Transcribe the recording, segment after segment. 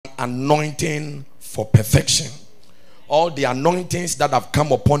anointing for perfection. All the anointings that have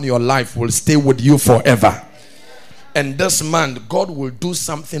come upon your life will stay with you forever. And this month, God will do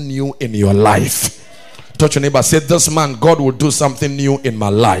something new in your life. Touch your neighbor, say, this month, God will do something new in my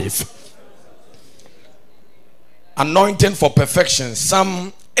life. Anointing for perfection.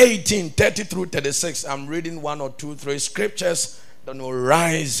 Psalm 18, 30 through 36. I'm reading 1 or 2, 3 scriptures. Then we'll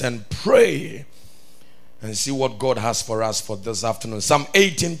rise and pray and see what God has for us for this afternoon. Psalm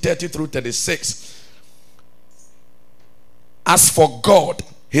 18, 30 through 36. As for God,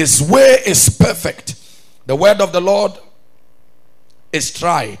 his way is perfect. The word of the Lord is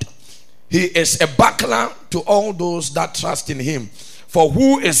tried. He is a buckler to all those that trust in him. For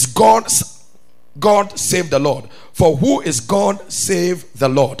who is God? God save the Lord. For who is God save the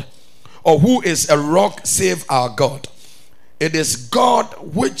Lord? Or who is a rock save our God? It is God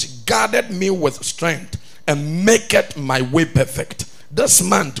which guarded me with strength and maketh my way perfect. This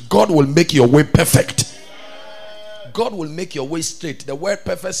month, God will make your way perfect. God will make your way straight. The word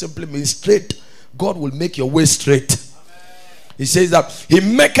perfect simply means straight. God will make your way straight. He says that he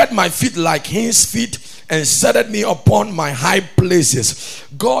maketh my feet like his feet and setteth me upon my high places.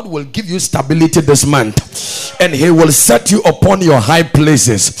 God will give you stability this month, and he will set you upon your high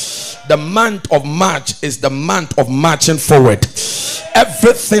places. The month of March is the month of marching forward.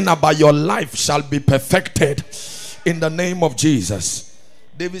 Everything about your life shall be perfected in the name of Jesus.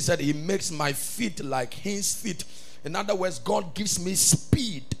 David said, he makes my feet like his feet. In other words, God gives me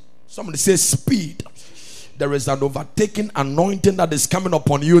speed. Somebody say speed. There is an overtaking anointing that is coming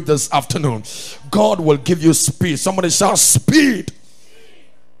upon you this afternoon. God will give you speed. Somebody shout speed.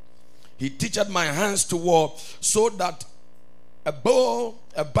 He teacheth my hands to war, so that a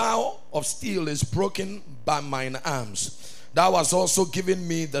bow of steel is broken by mine arms. Thou hast also given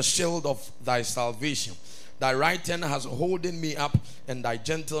me the shield of thy salvation. Thy right hand has holden me up, and thy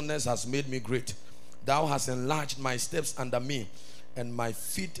gentleness has made me great. Thou hast enlarged my steps under me, and my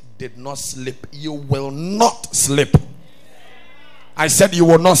feet did not slip. You will not slip. I said you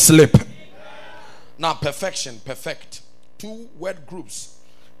will not slip. Now, perfection, perfect. 2 word groups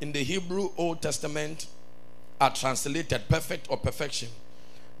in the Hebrew Old Testament are translated perfect or perfection.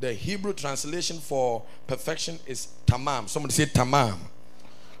 The Hebrew translation for perfection is tamam. Somebody say tamam.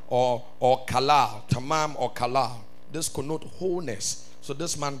 Or kalal. Tamam or kalal. This connotes wholeness. So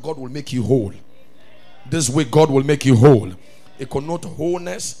this man, God will make you whole. This way, God will make you whole. It connotes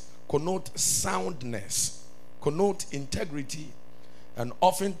wholeness, connotes soundness, connotes integrity, and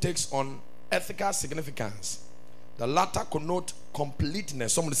often takes on ethical significance. The latter connotes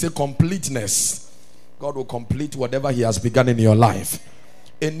completeness. Somebody say completeness. God will complete whatever he has begun in your life.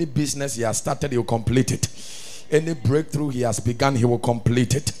 Any business he has started, he will complete it. Any breakthrough he has begun, he will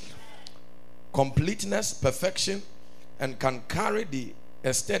complete it. Completeness, perfection, and can carry the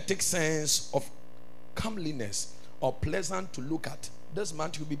aesthetic sense of comeliness or pleasant to look at. This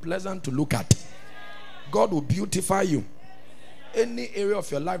month will be pleasant to look at. God will beautify you. Any area of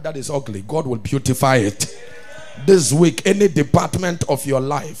your life that is ugly, God will beautify it. This week, any department of your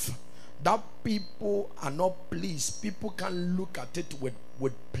life that people are not pleased, people can look at it with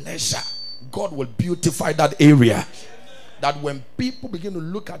pleasure, God will beautify that area. That when people begin to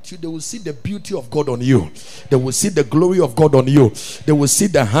look at you, they will see the beauty of God on you. They will see the glory of God on you. They will see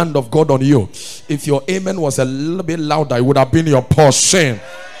the hand of God on you. If your amen was a little bit louder, it would have been your portion.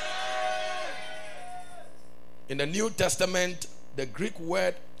 In the New Testament, the Greek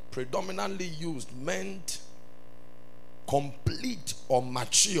word predominantly used meant complete or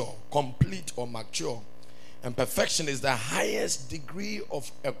mature. Complete or mature. And perfection is the highest degree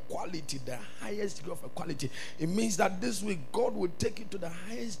of equality. The highest degree of equality. It means that this week God will take you to the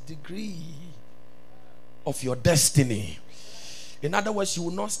highest degree of your destiny. In other words, you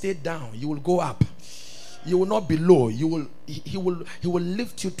will not stay down. You will go up. You will not be low. He will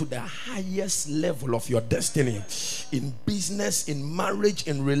lift you to the highest level of your destiny. In business, in marriage,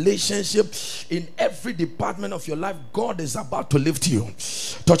 in relationship, in every department of your life, God is about to lift you.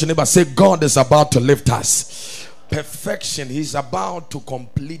 Touch your neighbor, say, God is about to lift us. Perfection, he's about to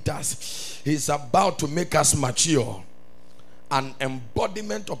complete us. He's about to make us mature. An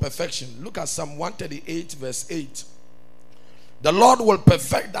embodiment of perfection. Look at Psalm 138 verse 8. The Lord will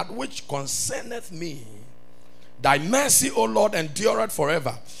perfect that which concerneth me. Thy mercy, O Lord, endureth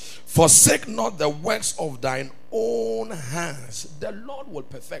forever. Forsake not the works of thine own hands. The Lord will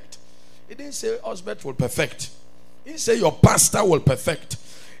perfect. He didn't say Osbert will perfect. He didn't say your pastor will perfect.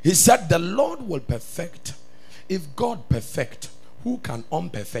 He said the Lord will perfect. If God perfect, who can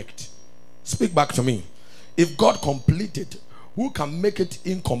unperfect? Speak back to me. If God completed, who can make it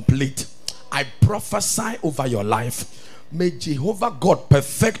incomplete? I prophesy over your life. May Jehovah God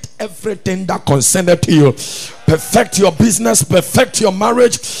perfect everything that concerneth you. Perfect your business, perfect your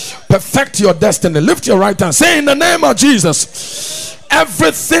marriage, perfect your destiny. Lift your right hand. Say, in the name of Jesus,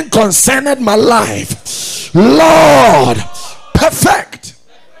 everything concerned my life, Lord, perfect.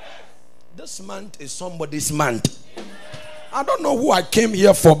 This month is somebody's month. I don't know who I came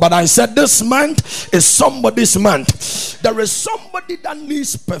here for, but I said this month is somebody's month. There is somebody that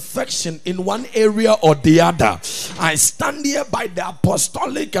needs perfection in one area or the other. I stand here by the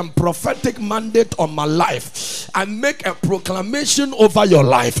apostolic and prophetic mandate on my life. I make a proclamation over your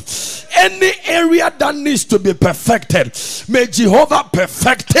life. Any area that needs to be perfected, may Jehovah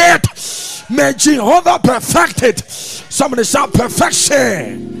perfect it. May Jehovah perfect it. Somebody shout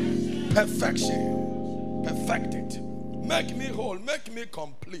perfection. Perfection. Perfect it. Make me whole, make me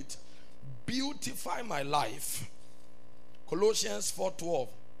complete. Beautify my life. Colossians 4:12.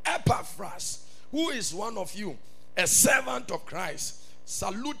 Epaphras, who is one of you, a servant of Christ,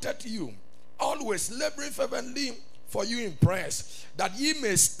 saluted you, always laboring fervently for you in prayers, that ye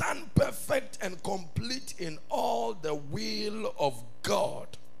may stand perfect and complete in all the will of God.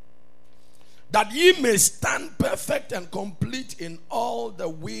 That ye may stand perfect and complete in all the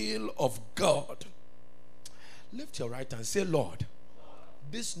will of God. Lift your right hand. Say, Lord,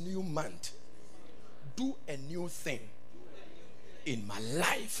 this new month, do a new thing in my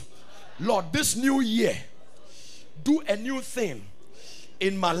life. Lord, this new year, do a new thing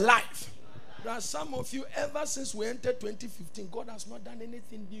in my life. There are some of you, ever since we entered 2015, God has not done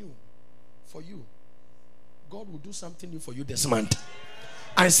anything new for you. God will do something new for you this month.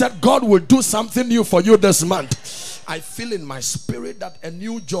 I said God will do something new for you this month. I feel in my spirit that a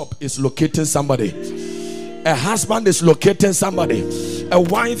new job is locating somebody. A husband is locating somebody. A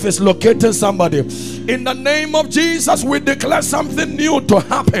wife is locating somebody. In the name of Jesus, we declare something new to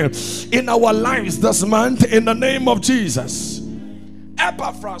happen in our lives this month. In the name of Jesus.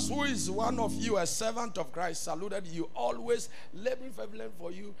 Epaphras, who is one of you, a servant of Christ, saluted you, always laboring fervently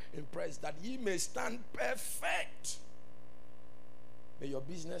for you in praise, that ye may stand perfect. May your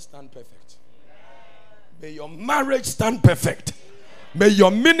business stand perfect. May your marriage stand perfect. May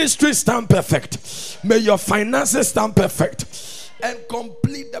your ministry stand perfect. May your finances stand perfect and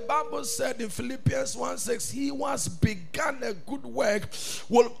complete. The Bible said in Philippians 1:6, he who has begun a good work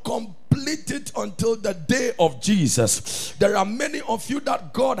will complete it until the day of Jesus. There are many of you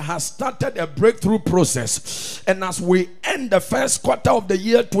that God has started a breakthrough process, and as we end the first quarter of the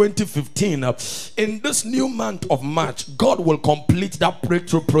year 2015, in this new month of March, God will complete that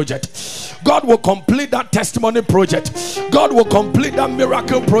breakthrough project. God will complete that testimony project. God will complete that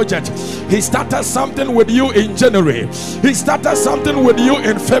miracle project. He started something with you in January. He started something with you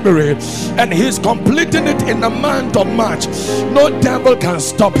in February, and he's completing it in the month of March. No devil can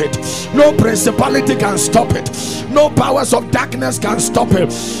stop it. No principality can stop it. No powers of darkness can stop it.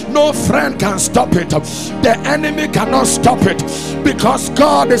 No friend can stop it. The enemy cannot stop it, because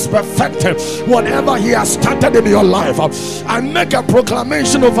God is perfected whatever he has started in your life. I make a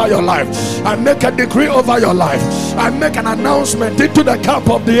proclamation over your life. I make a decree over your life. I make an announcement into the camp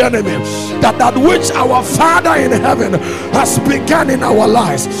of the enemy that which our Father in heaven has begun in our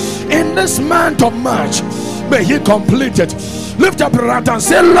lives in this month of March, may he complete it. Lift up your right and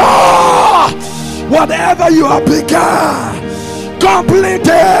say, Lord, whatever you have begun, complete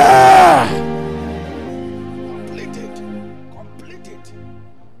it. Complete it. Complete it.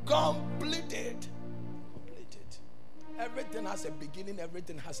 Complete it. Complete it. Everything has a beginning,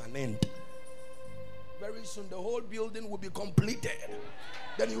 everything has an end. Very soon the whole building will be completed.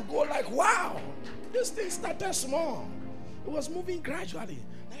 Then you go like, wow, this thing started small. It was moving gradually.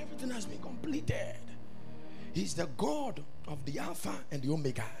 Now everything has been completed. He's the God of the Alpha and the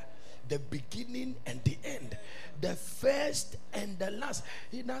Omega, the beginning and the end, the first and the last.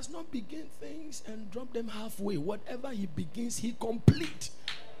 He does not begin things and drop them halfway. Whatever he begins, he completes.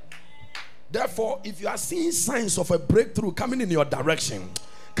 Therefore, if you are seeing signs of a breakthrough coming in your direction,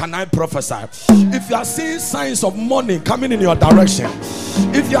 can I prophesy? If you are seeing signs of money coming in your direction,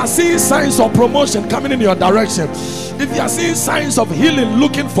 if you are seeing signs of promotion coming in your direction, if you are seeing signs of healing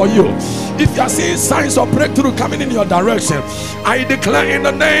looking for you, if you are seeing signs of breakthrough coming in your direction, I declare in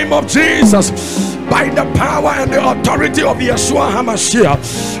the name of Jesus, by the power and the authority of Yeshua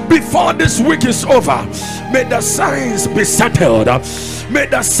HaMashiach, before this week is over, may the signs be settled. May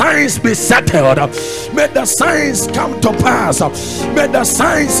the signs be settled. May the signs come to pass. May the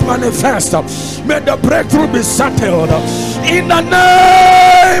signs manifest. May the breakthrough be settled in the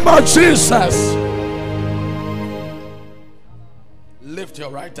name of Jesus. Lift your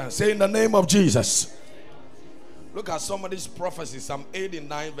right hand. Say, in the name of Jesus. Look at somebody's prophecy. Psalm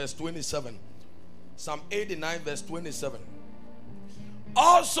 89 verse 27. Psalm 89 verse 27.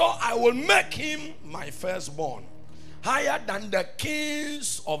 Also I will make him my firstborn, higher than the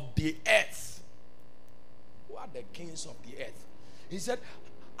kings of the earth. Who are the kings of the earth? He said,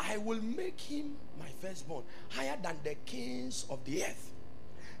 I will make him my firstborn, higher than the kings of the earth.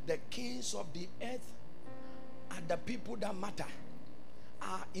 The kings of the earth are the people that matter,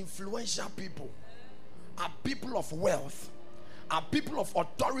 are influential people, are people of wealth, are people of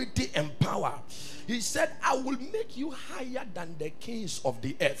authority and power. He said, I will make you higher than the kings of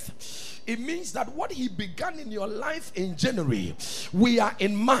the earth. It means that what he began in your life in January, we are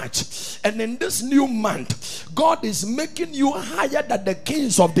in March, and in this new month, God is making you higher than the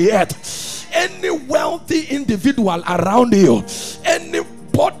kings of the earth. Any wealthy individual around you,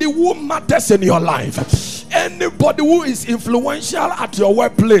 anybody who matters in your life, anybody who is influential at your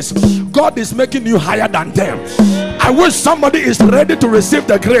workplace, God is making you higher than them. I wish somebody is ready to receive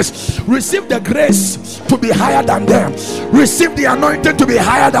the grace. Receive the grace to be higher than them. Receive the anointing to be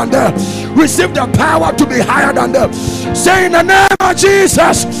higher than them. Receive the power to be higher than them. Say, in the name of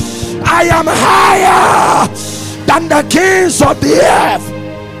Jesus, I am higher than the kings of the earth.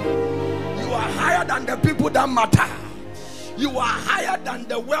 You are higher than the people that matter. You are higher than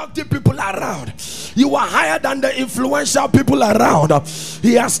the wealthy people around. You are higher than the influential people around.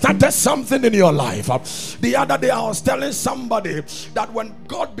 He has started something in your life. The other day I was telling somebody that when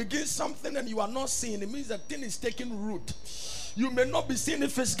God begins something and you are not seeing, it means the thing is taking root. You may not be seeing it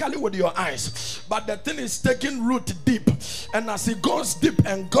physically with your eyes, but the thing is taking root deep. And as it goes deep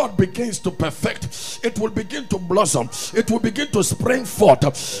and God begins to perfect, it will begin to blossom. It will begin to spring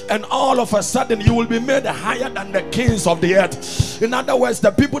forth. And all of a sudden, you will be made higher than the kings of the earth. In other words,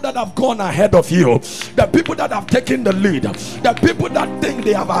 the people that have gone ahead of you, the people that have taken the lead, the people that think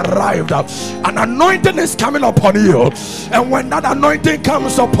they have arrived, an anointing is coming upon you. And when that anointing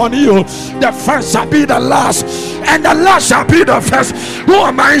comes upon you, the first shall be the last, and the last shall be the first. Who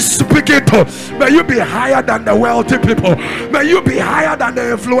am I speaking to? May you be higher than the wealthy people. May you be higher than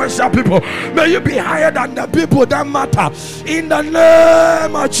the influential people. May you be higher than the people that matter. In the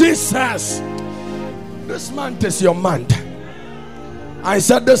name of Jesus. This month is your month. I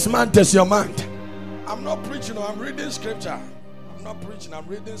said this month is your month. I'm not preaching, I'm reading scripture. I'm not preaching, I'm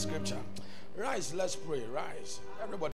reading scripture. Rise, let's pray. Rise. Everybody.